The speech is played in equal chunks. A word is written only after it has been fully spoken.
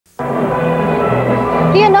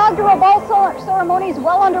The inaugural ball ceremony is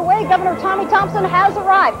well underway. Governor Tommy Thompson has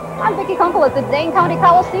arrived. I'm Vicki Kunkel at the Dane County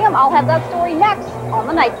Coliseum. I'll have that story next on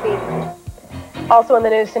the Night Feed. Also in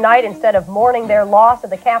the news tonight, instead of mourning their loss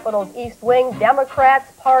of the Capitol's East Wing,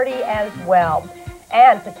 Democrats party as well.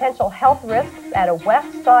 And potential health risks at a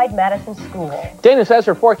West Side Madison school. Dana says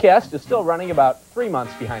her forecast is still running about 3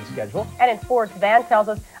 months behind schedule. And in sports, Van tells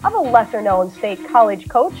us of a lesser-known state college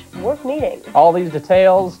coach worth meeting. All these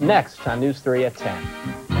details next on News 3 at 10.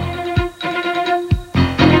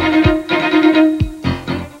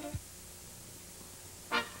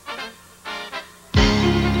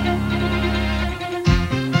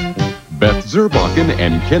 Beth Zerbakken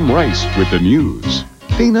and Ken Rice with the news.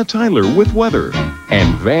 Dana Tyler with weather.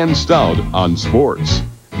 And Van Stout on sports.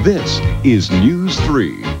 This is News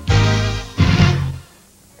 3.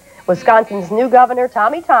 Wisconsin's new governor,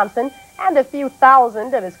 Tommy Thompson, and a few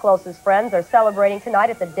thousand of his closest friends are celebrating tonight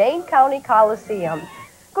at the Dane County Coliseum.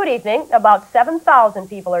 Good evening. About 7,000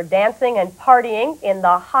 people are dancing and partying in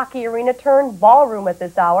the hockey arena turned ballroom at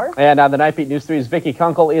this hour. And on the Night Beat News 3's Vicki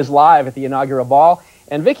Kunkel is live at the inaugural ball.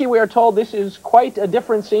 And Vicki, we are told this is quite a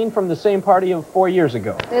different scene from the same party of 4 years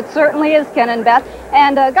ago. It certainly is, Ken and Beth.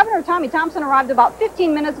 And Governor Tommy Thompson arrived about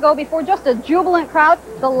 15 minutes ago before just a jubilant crowd.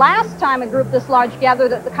 The last time a group this large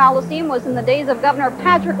gathered at the Coliseum was in the days of Governor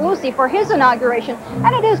Patrick Lucey for his inauguration.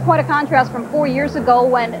 And it is quite a contrast from 4 years ago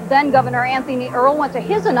when then Governor Anthony Earl went to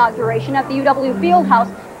his inauguration at the UW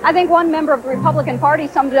Fieldhouse. I think one member of the Republican Party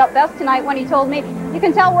summed it up best tonight when he told me, "You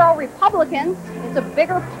can tell we're all Republicans. It's a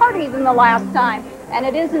bigger party than the last time." And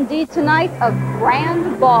it is indeed tonight a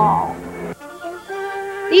grand ball.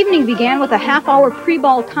 The evening began with a half-hour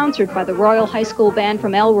pre-ball concert by the Royal High School Band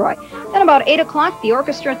from Elroy. Then about 8 o'clock, the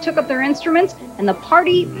orchestra took up their instruments and the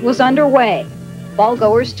party was underway.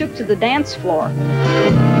 Ballgoers took to the dance floor.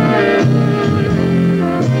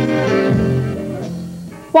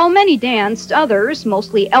 While many danced, others,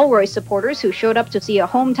 mostly Elroy supporters who showed up to see a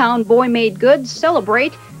hometown boy made good,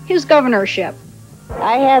 celebrate his governorship.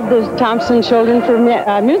 I have the Thompson children for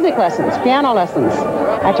music lessons, piano lessons.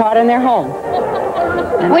 I taught in their home.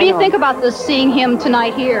 What do you think about this, seeing him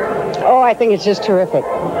tonight here? Oh, I think it's just terrific.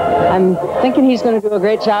 I'm thinking he's going to do a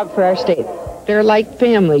great job for our state. They're like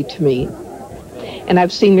family to me. And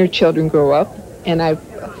I've seen their children grow up, and I've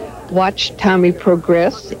watched Tommy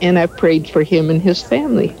progress, and I've prayed for him and his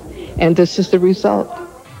family. And this is the result.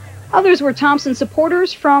 Others were Thompson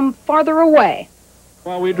supporters from farther away.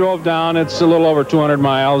 Well, we drove down. It's a little over 200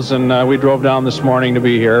 miles, and we drove down this morning to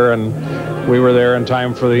be here, and we were there in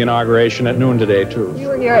time for the inauguration at noon today, too. We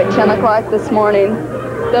were here at 10 o'clock this morning.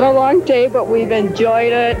 It's been a long day, but we've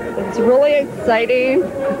enjoyed it. It's really exciting.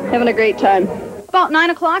 Having a great time. About 9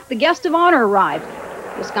 o'clock, the guest of honor arrived,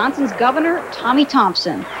 Wisconsin's Governor Tommy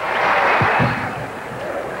Thompson.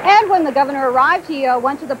 And when the governor arrived, he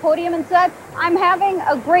went to the podium and said, "I'm having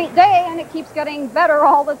a great day, and it keeps getting better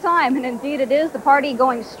all the time." And indeed it is. The party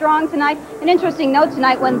going strong tonight. An interesting note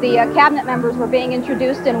tonight when the cabinet members were being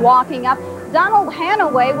introduced and walking up. Donald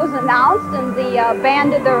Hanaway was announced, and the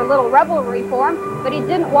band did their little revelry for him, but he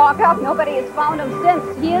didn't walk up. Nobody has found him since.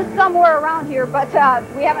 He is somewhere around here, but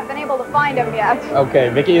we haven't been able to find him yet. Okay,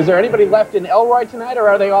 Vicki, is there anybody left in Elroy tonight, or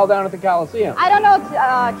are they all down at the Coliseum? I don't know,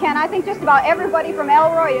 Ken. I think just about everybody from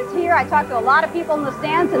Elroy is here. I talked to a lot of people in the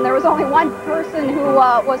stands, and there was only one person who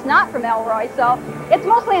was not from Elroy, so it's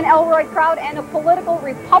mostly an Elroy crowd and a political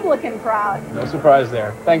Republican crowd. No surprise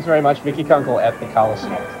there. Thanks very much, Vicki Kunkel at the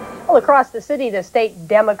Coliseum. Well, across the city, the state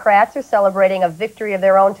Democrats are celebrating a victory of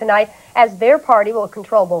their own tonight as their party will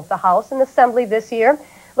control both the House and Assembly this year.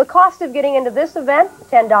 The cost of getting into this event,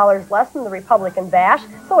 $10 less than the Republican bash.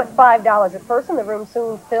 So at $5 a person, the room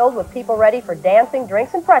soon filled with people ready for dancing,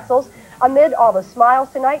 drinks, and pretzels. Amid all the smiles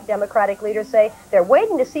tonight, Democratic leaders say they're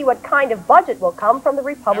waiting to see what kind of budget will come from the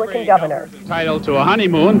Republican governor. Entitled to a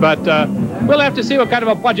honeymoon, but we'll have to see what kind of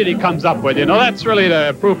a budget he comes up with. You know, that's really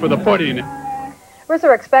the proof of the pudding.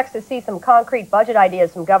 Risser expects to see some concrete budget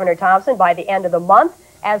ideas from Governor Thompson by the end of the month.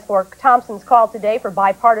 As for Thompson's call today for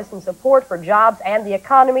bipartisan support for jobs and the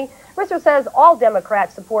economy, Risser says all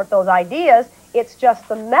Democrats support those ideas. It's just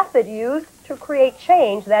the method used to create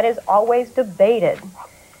change that is always debated.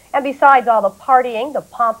 And besides all the partying, the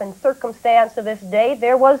pomp and circumstance of this day,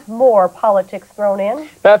 there was more politics thrown in.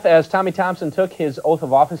 Beth, as Tommy Thompson took his oath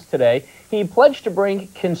of office today, he pledged to bring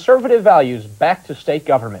conservative values back to state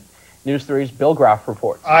government. News 3's Bill Groff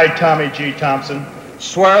reports. I, Tommy G. Thompson,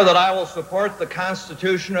 swear that I will support the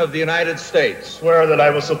Constitution of the United States. Swear that I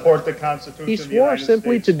will support the Constitution He of the United swore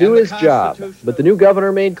simply States. to do his job, but the new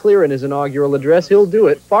governor made clear in his inaugural address he'll do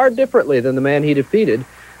it far differently than the man he defeated.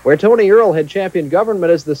 Where Tony Earl had championed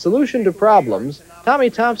government as the solution to problems, Tommy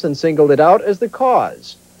Thompson singled it out as the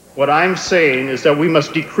cause. What I'm saying is that we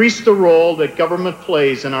must decrease the role that government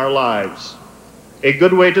plays in our lives. A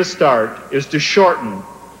good way to start is to shorten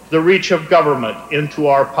the reach of government into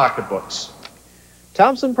our pocketbooks.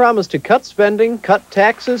 Thompson promised to cut spending, cut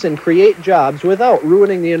taxes, and create jobs without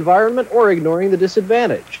ruining the environment or ignoring the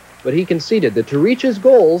disadvantaged. But he conceded that to reach his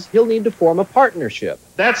goals, he'll need to form a partnership.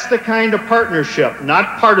 That's the kind of partnership,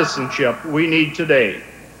 not partisanship, we need today.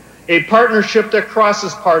 A partnership that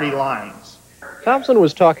crosses party lines. Thompson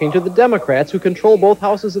was talking to the Democrats who control both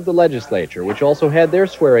houses of the legislature, which also had their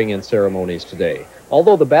swearing-in ceremonies today.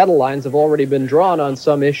 Although the battle lines have already been drawn on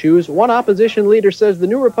some issues, one opposition leader says the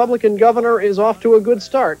new Republican governor is off to a good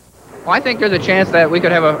start. Well, I think there's a chance that we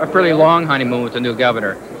could have a fairly long honeymoon with the new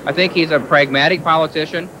governor. I think he's a pragmatic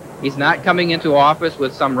politician. He's not coming into office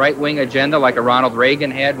with some right-wing agenda like a Ronald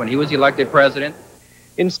Reagan had when he was elected president.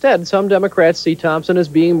 Instead, some Democrats see Thompson as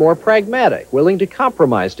being more pragmatic, willing to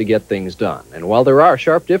compromise to get things done. And while there are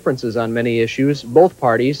sharp differences on many issues, both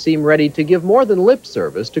parties seem ready to give more than lip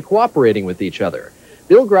service to cooperating with each other.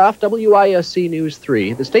 Bill Groff, WISC News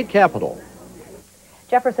 3, the state capitol.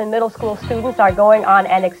 Jefferson Middle School students are going on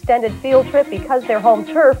an extended field trip because their home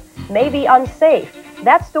turf may be unsafe.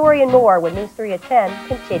 That story and more when News 3 at 10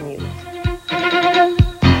 continues.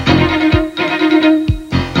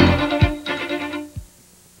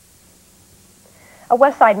 A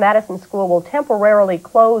Westside Madison school will temporarily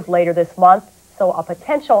close later this month, so a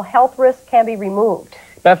potential health risk can be removed.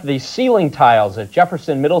 Beth, the ceiling tiles at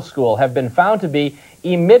Jefferson Middle School have been found to be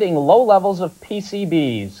emitting low levels of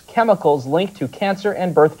PCBs, chemicals linked to cancer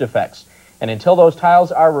and birth defects. And until those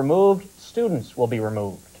tiles are removed, students will be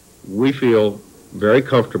removed. We feel very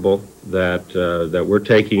comfortable that that we're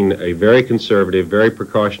taking a very conservative, very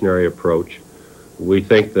precautionary approach. We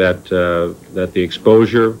think that that the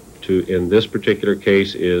exposure in this particular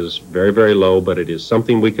case is very, very low, but it is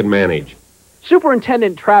something we can manage.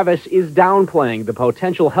 Superintendent Travis is downplaying the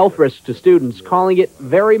potential health risks to students, calling it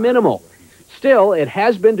very minimal. Still, it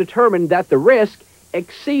has been determined that the risk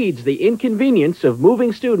exceeds the inconvenience of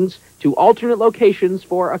moving students to alternate locations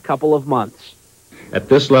for a couple of months. At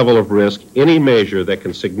this level of risk, any measure that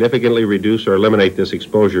can significantly reduce or eliminate this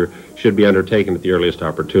exposure should be undertaken at the earliest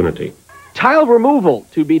opportunity. Tile removal,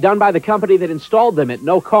 to be done by the company that installed them at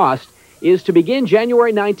no cost, is to begin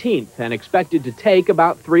January 19th and expected to take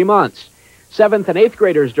about 3 months. 7th and 8th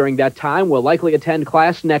graders during that time will likely attend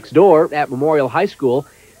class next door at Memorial High School.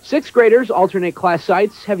 6th graders' alternate class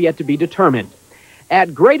sites have yet to be determined.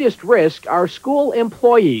 At greatest risk are school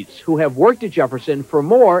employees who have worked at Jefferson for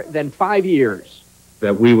more than 5 years.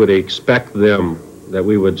 That we would expect them, that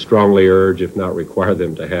we would strongly urge, if not require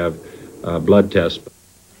them, to have blood tests.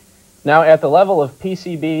 Now, at the level of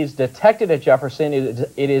PCBs detected at Jefferson,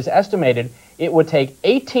 it is estimated it would take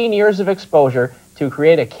 18 years of exposure to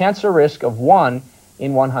create a cancer risk of 1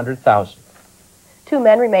 in 100,000. 2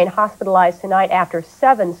 men remain hospitalized tonight after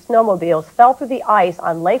 7 snowmobiles fell through the ice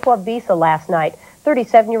on Lake Wabisa last night.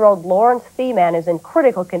 37-year-old Lawrence Thiemann is in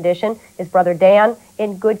critical condition. His brother Dan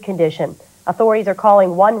in good condition. Authorities are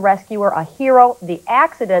calling one rescuer a hero, the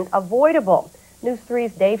accident avoidable. News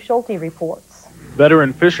 3's Dave Schulte reports.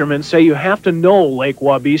 Veteran fishermen say you have to know Lake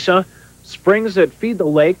Wabisa. Springs that feed the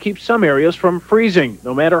lake keep some areas from freezing,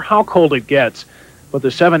 no matter how cold it gets. But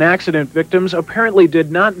the 7 accident victims apparently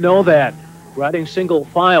did not know that. Riding single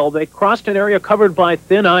file, they crossed an area covered by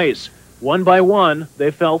thin ice. One by one,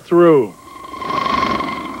 they fell through.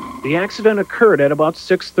 The accident occurred at about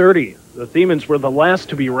 6:30. The Thiemanns were the last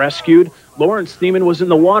to be rescued. Lawrence Thiemann was in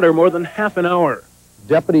the water more than half an hour.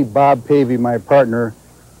 Deputy Bob Pavey, my partner,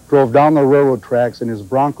 drove down the railroad tracks in his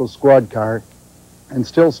Bronco squad car and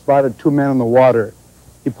still spotted 2 men in the water.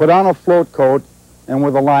 He put on a float coat and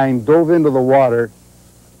with a line dove into the water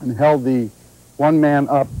and held the 1 man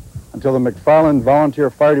up until the McFarland Volunteer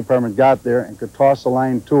Fire Department got there and could toss the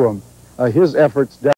line to him. His efforts